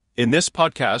In this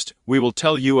podcast, we will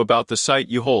tell you about the site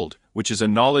YouHold, which is a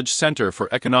knowledge center for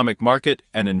economic market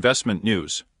and investment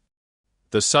news.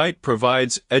 The site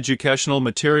provides educational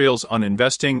materials on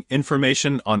investing,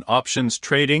 information on options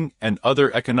trading, and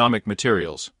other economic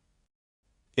materials.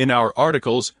 In our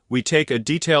articles, we take a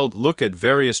detailed look at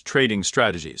various trading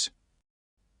strategies.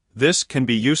 This can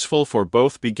be useful for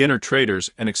both beginner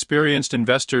traders and experienced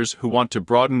investors who want to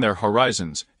broaden their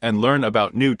horizons and learn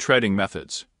about new trading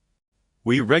methods.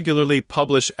 We regularly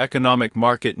publish economic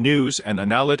market news and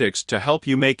analytics to help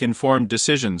you make informed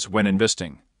decisions when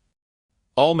investing.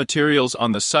 All materials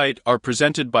on the site are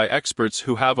presented by experts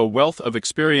who have a wealth of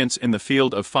experience in the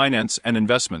field of finance and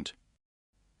investment.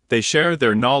 They share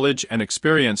their knowledge and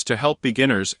experience to help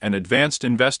beginners and advanced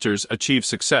investors achieve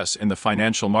success in the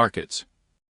financial markets.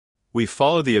 We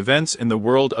follow the events in the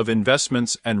world of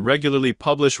investments and regularly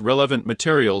publish relevant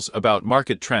materials about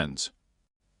market trends.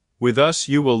 With us,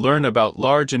 you will learn about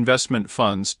large investment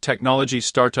funds, technology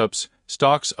startups,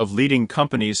 stocks of leading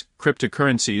companies,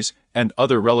 cryptocurrencies, and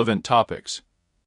other relevant topics.